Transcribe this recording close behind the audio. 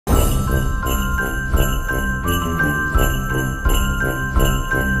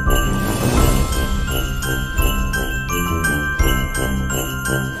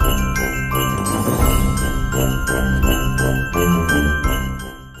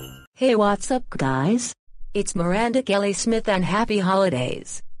Hey, what's up, guys? It's Miranda Kelly Smith and happy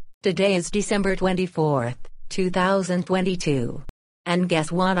holidays. Today is December 24th, 2022. And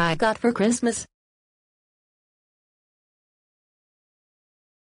guess what I got for Christmas?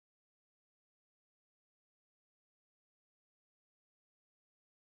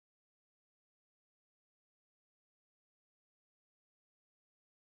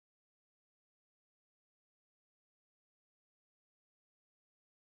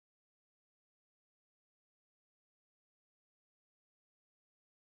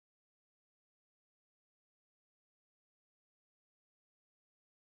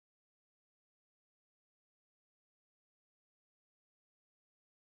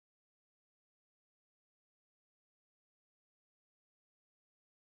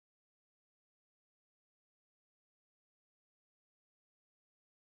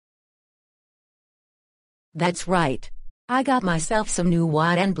 That's right. I got myself some new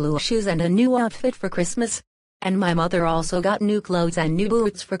white and blue shoes and a new outfit for Christmas. And my mother also got new clothes and new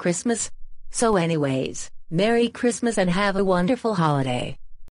boots for Christmas. So anyways, Merry Christmas and have a wonderful holiday.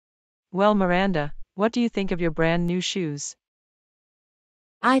 Well, Miranda, what do you think of your brand new shoes?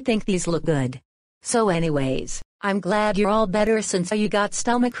 I think these look good. So anyways, I'm glad you're all better since you got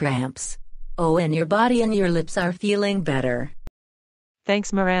stomach cramps. Oh, and your body and your lips are feeling better.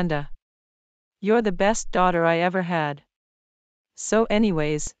 Thanks, Miranda. You're the best daughter I ever had. So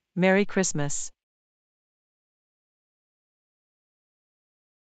anyways, Merry Christmas.